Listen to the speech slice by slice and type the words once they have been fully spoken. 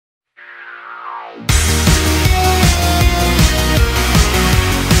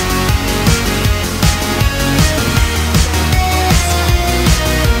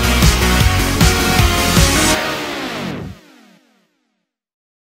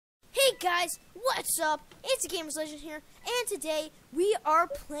Guys, what's up? It's Gamers Legend here, and today we are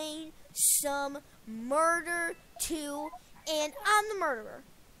playing some Murder 2, and I'm the murderer.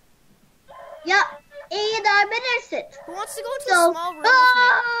 Yep, and I'm innocent. Who wants to go into a small room with me?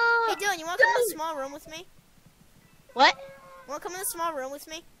 Hey Dylan, you want to come in the small room with me? What? You want to come in the small room with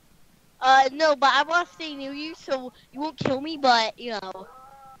me? No, but I want to stay near you so you won't kill me, but, you know.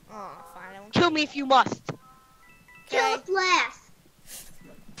 Oh, fine. I won't Kill me if you must. Kill us last.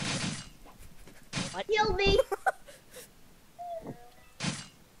 What? Kill me.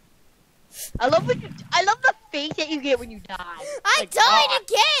 I love the face that you get when you die. I died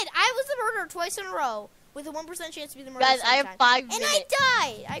again! I was the murderer twice in a row. With a 1% chance to be the murderer. Guys, I have 5 minutes. And I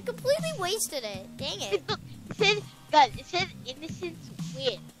died! I completely wasted it. Dang it. It said innocence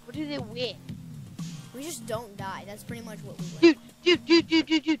win. What did it win? We just don't die. That's pretty much what we win.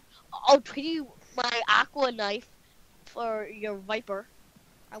 Dude. I'll trade you my aqua knife for your viper.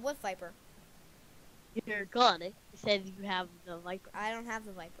 What viper? Your gun. It said you have the viper. I don't have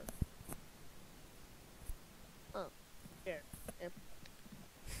the viper. Oh, here. Yep.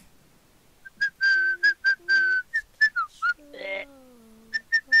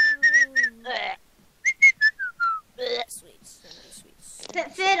 Sweets.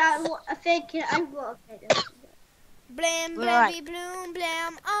 Fid, can I go? Okay, Blam, Right. blammy, bloom,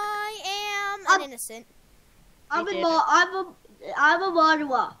 blam. I am an innocent. I'm a murderer.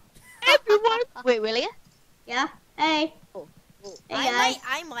 Everyone. Wait, really? Yeah. Hey. Oh. Hey guys.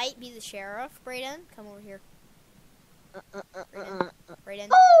 I might be the sheriff. Brayden, come over here. Brayden,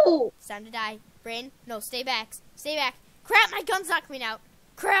 Oh! it's time to die. Brayden, no, stay back. Stay back. Crap, my gun's not coming out.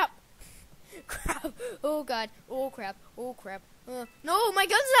 Crap. Crap. Oh god. Oh crap. Oh crap. No, my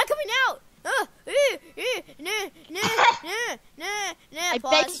gun's not coming out. I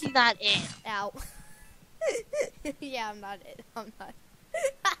bet she's not in. Ow. Yeah, I'm not it. I'm not.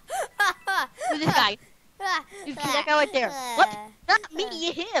 Who's this guy? Dude, that guy right there. What? Not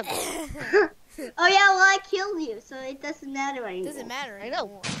me, him. Oh yeah, well I killed you, so it doesn't matter anymore. Doesn't matter I know.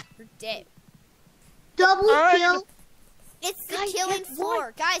 anymore. You're dead. Double kill. It's the Guys, killing guess floor.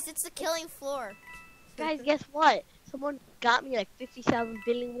 what? Guys, it's the killing floor. Guys, guess what? Someone got me like 57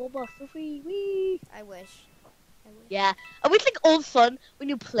 billion Robux for free. Whee! I wish. Yeah. I wish like all of a sudden when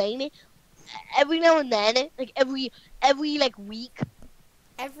you're playing it, every now and then, like every like week.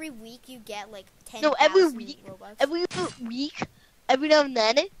 Every week you get like 10. No, every week. Robux. Every week, every now and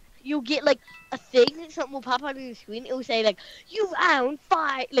then, you'll get like a thing. Something will pop out on your screen. It will say like you found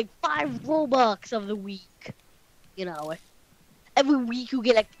five Robux of the week. You know. Every week you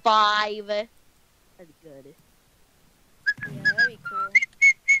get like 5. That'd be good. Yeah, that'd be cool.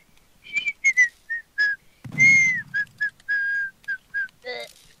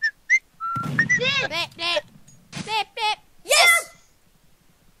 Yes!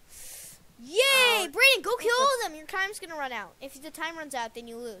 Yay! Brayden, go kill all of them. Your time's gonna run out. If the time runs out, then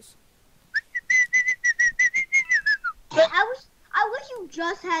you lose. Hey, I wish you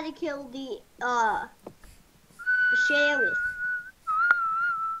just had to kill the sheriff.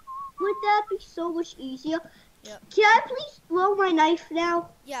 Would that be so much easier? Yep. Can I please throw my knife now?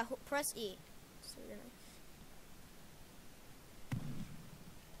 Yeah, press E. So you're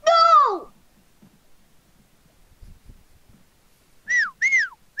No!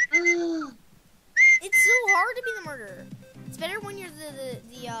 It's so hard to be the murderer. It's better when you're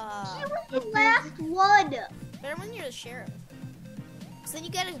You were the last one. better when you're the sheriff. Cause then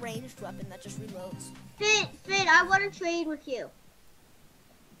you get a ranged weapon that just reloads. Finn, I want to trade with you.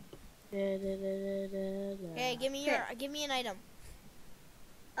 Hey, give me an item.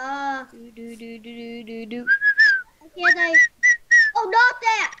 Do. Can't I? Oh, not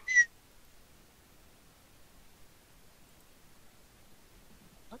that.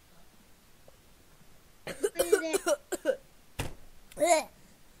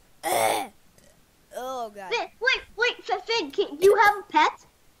 Oh god. Finn, wait, Finn, do you have a pet?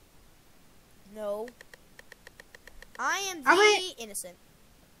 No. I am the innocent.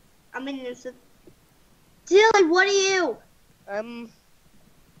 I'm innocent. Dylan, what are you? I'm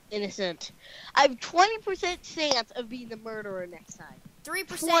innocent. I have 20% chance of being the murderer next time.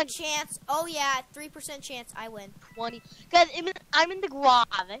 3% chance. Oh yeah, 3% chance I win. 20. Guys, I'm in the garage.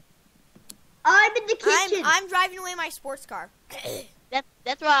 I'm in the kitchen. I'm driving away my sports car.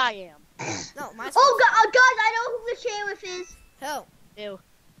 That's where I am. No, my sports Oh God, guys, I know who the sheriff is. Who? Ew.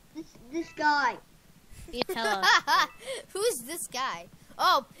 This guy. You tell us. Who's this guy?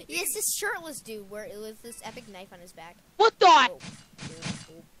 Oh, it's this shirtless dude with this epic knife on his back. What the? Oh.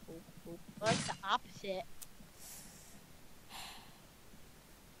 What's the opposite?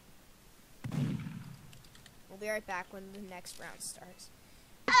 We'll be right back when the next round starts.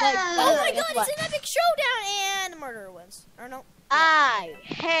 Oh my god, it's an epic showdown, and the murderer wins. Or no. I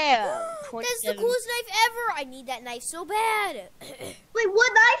have. That's the coolest knife ever. I need that knife so bad. Wait,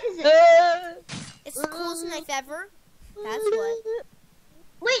 what knife is it? It's the coolest knife ever. That's what.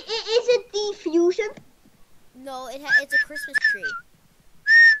 Wait, is it the fusion? No, it's a Christmas tree.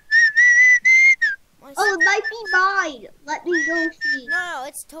 Oh, it might be mine. Let me go see. No,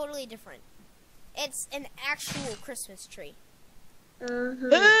 it's totally different. It's an actual Christmas tree. Uh-huh.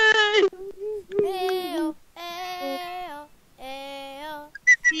 Ayo, ayo, ayo.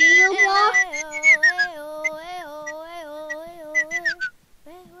 Feel what?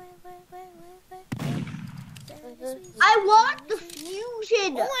 I want the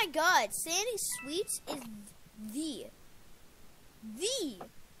fusion. Oh my god, Sandy Sweets is the.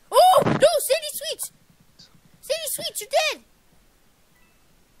 Oh no, Sandy Sweets! Sandy Sweets, you're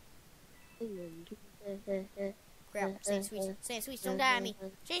dead! Crap, Sandy Sweets. Sandy Sweets, don't die on me.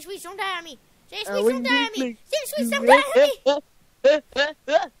 Sandy Sweets, don't die on me. Sandy Sweets, don't die on me. Sandy Sweets, don't die on me.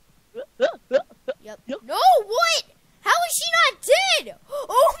 Yep. No, what? How is she not dead?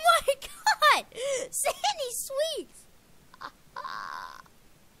 Oh my god! Sandy Sweets!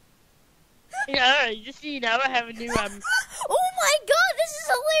 Yeah, just so you know, I have a new Oh my god, this is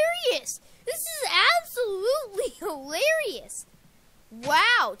hilarious! This is absolutely hilarious!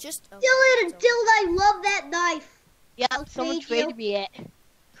 Wow, just... Oh, Dylan, I love that knife. Yeah, I'll someone trade traded you. me it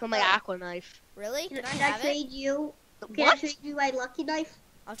for my aqua knife. Really? Can I have it? trade you? Can I What? trade you my lucky knife?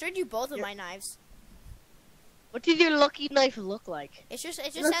 I'll trade you both of my knives. What does your lucky knife look like? It just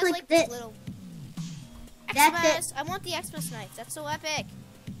Looks has like like this this. little... That's Xmas! I want the Xmas knife. That's so epic.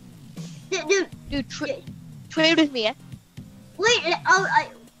 Dude, Trade with me, eh? wait,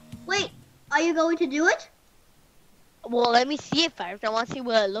 are you going to do it? Well, let me see it first. I want to see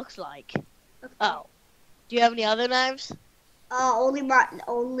what it looks like. Okay. Oh. Do you have any other knives? Only the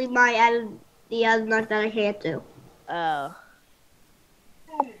other knife that I can't do. Oh.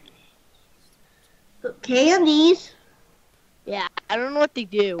 Candies. Yeah, I don't know what they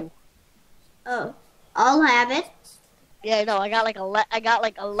do. Oh, I'll have it. Yeah, no, I got like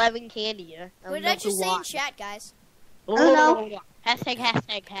 11 candy here. What did I just say in chat, guys? Oh, no. Hashtag.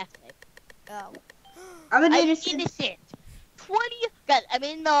 Oh. I'm an I'm innocent. innocent. 20. Guys, I'm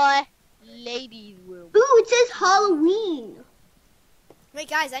in the ladies' room. Ooh, it says Halloween. Wait,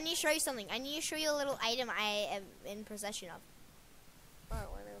 guys, I need to show you something. I need to show you a little item I am in possession of.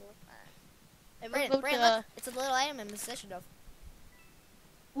 Brandon, look. It's a little item I'm in possession of.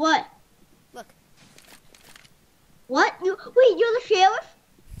 What? Look. What? Wait, you're the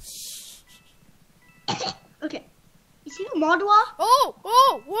sheriff? Okay. Is he a murderer? Oh!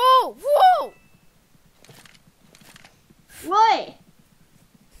 Whoa! What?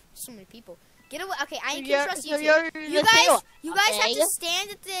 So many people. Get away. Okay, I can You're- trust so you you're two. the You guys sheriff, have okay? to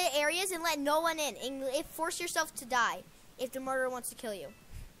stand at the areas and let no one in. And force yourself to die if the murderer wants to kill you.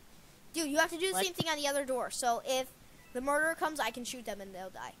 Dude, you have to do the What? same thing on the other door. So if the murderer comes, I can shoot them and they'll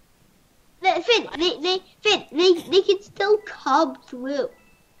die. Finn, they can still come through.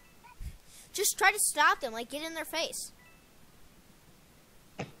 Just try to stop them. Like, get in their face.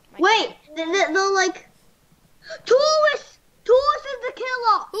 My Wait, God. they're like, Taurus! Taurus is the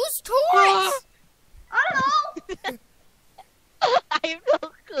killer! Who's Taurus? I don't know! I have no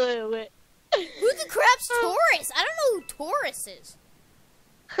clue. Who the crap's Taurus? I don't know who Taurus is.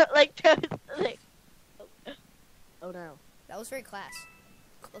 like, oh no. That was very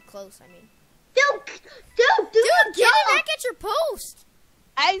close, I mean. Dude, Dude, get it back at your post.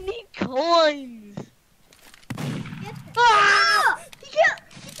 I need coins. Ah! He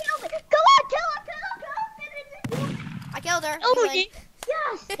killed me! Come on, kill him! I killed her. Oh, You win.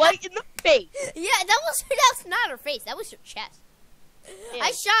 Yes! right in the face. Yeah, that's not her face. That was her chest. Yeah.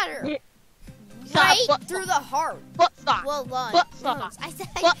 I shot her Shot right butt through the heart. Butt sock. Well, lungs. Butt sock. Lungs. I said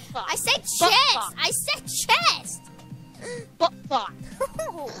Butt sock. chest. Butt sock. I said chest. Butt sock.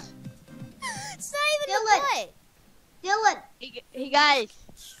 It's not even Dylan. the butt. Dylan, Hey guys,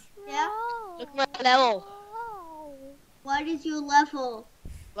 yeah? look at my level. What is your level?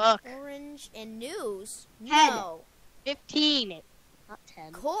 Look, Orange and news. 10. No. 15. Not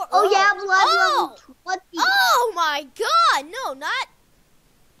 10. Oh, yeah, level 20. Oh my God! No, not.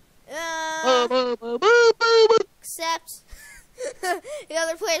 Accept. The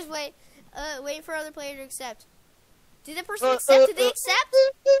other players waiting for other player to accept. Did the person accept? Did they accept?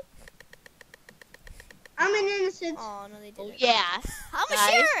 I'm an innocent. Oh no, they Oh didn't. yeah. I'm a Guys.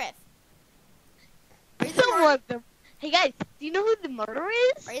 sheriff. Are you the Someone murderer? them. Hey guys, do you know who the murderer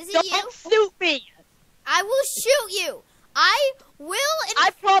is? Or is it Don't you? shoot me. I will shoot you. I will.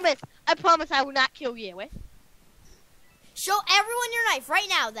 I promise I will not kill you.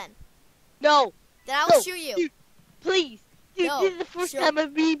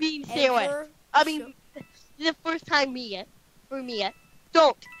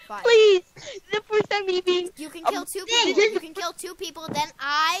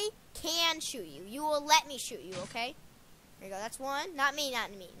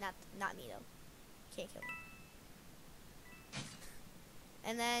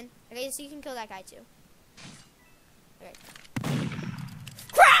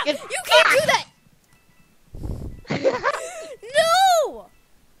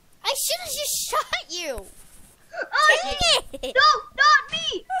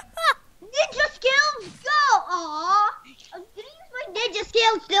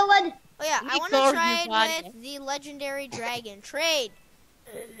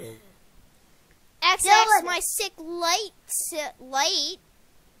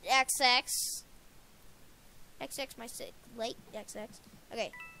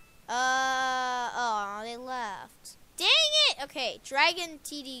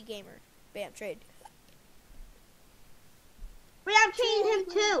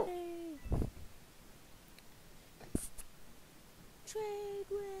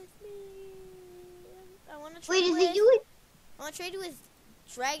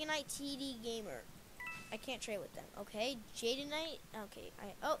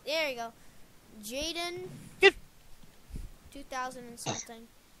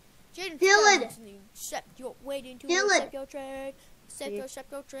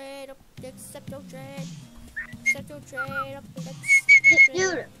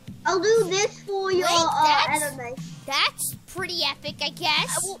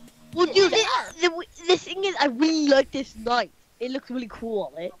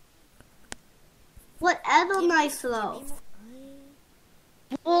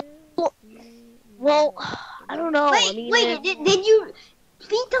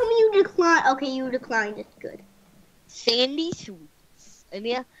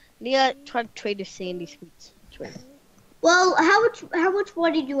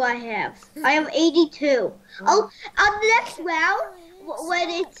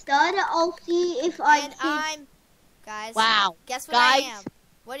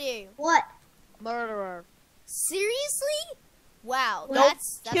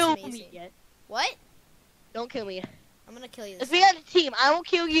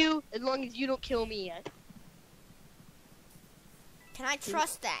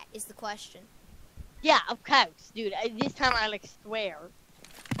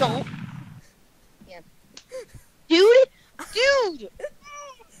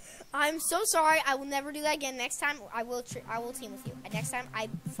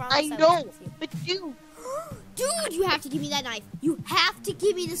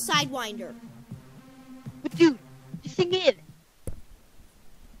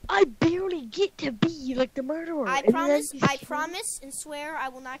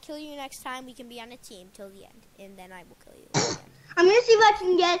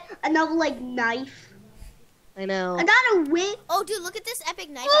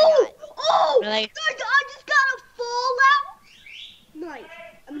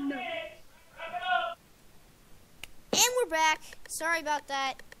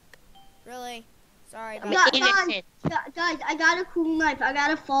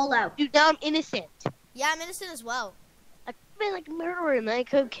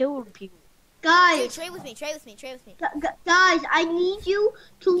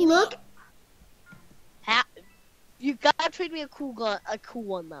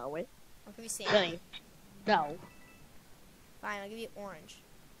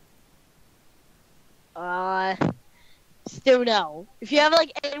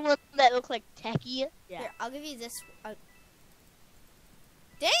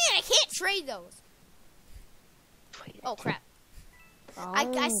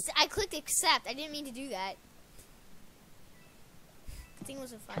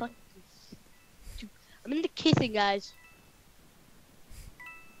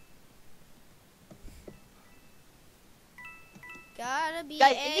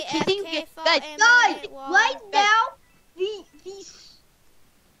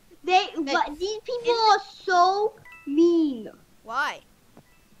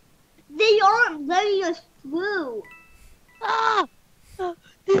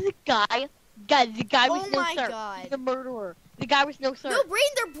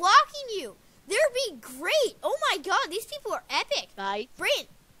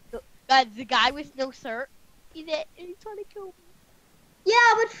 Yeah,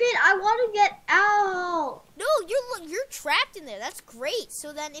 but Finn, I want to get out. No, you're trapped in there. That's great.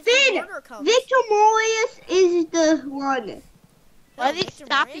 So then if the Finn, murderer comes, Victor Morius is the one. Why are they Victor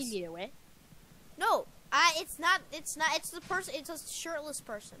stopping Morris? you, eh? No, it's not. It's not. It's the person. It's a shirtless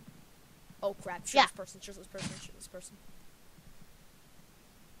person. Oh crap! Yeah. Shirtless person. Shirtless person. Shirtless person.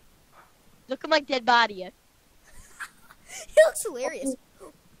 Look at my dead body, eh? He looks hilarious.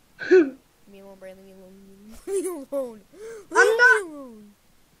 Leave me alone, Bray. Leave me alone. Leave me alone. I'm not- Me alone.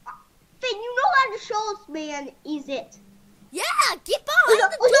 Finn, you know how to show us, man, is it? Yeah, get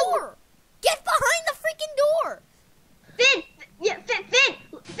behind the door. Get behind the freaking door. Finn, yeah,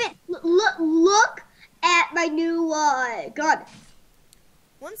 Finn, look at my new gun.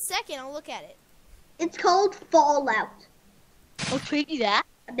 1 second, I'll look at it. It's called Fallout. I'll trade you that.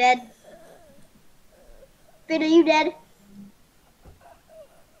 I'm dead. Finn, are you dead?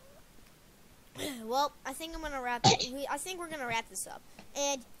 Well, I think I'm gonna wrap. I think we're gonna wrap this up.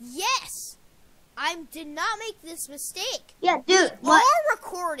 And yes, I did not make this mistake. Yeah, dude. We What? are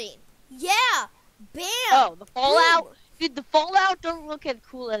recording. Yeah. Bam. Oh, the Fallout. Dude, the Fallout don't look as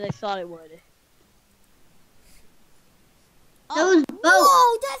cool as I thought it would. Those boats.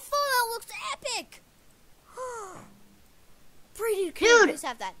 Whoa, that Fallout looks epic. Brady, can you Dude. please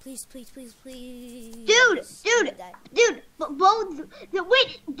have that? Please, please, please, please. Dude, Need that. both.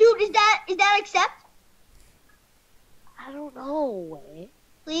 Wait, dude, is that accept? I don't know, eh?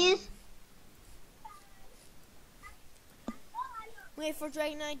 Please. Wait for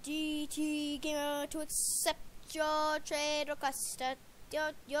Dragon Knight GT Gamer to accept your trade request.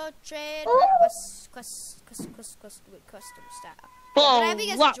 Your trade request custom style. Yeah, but I hope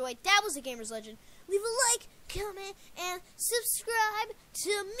you guys enjoyed. That was a Gamer's Legend. Leave a like, comment, and subscribe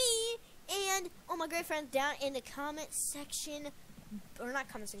to me and all my great friends down in the comment section, or not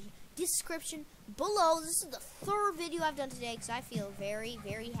comment section, description below. This is the 3rd video I've done today because I feel very,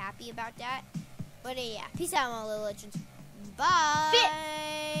 very happy about that. But yeah, peace out, my little legends.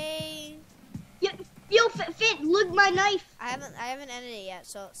 Bye. Yo, Finn, look my knife. I haven't edited it yet,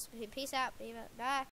 so peace out. Bye.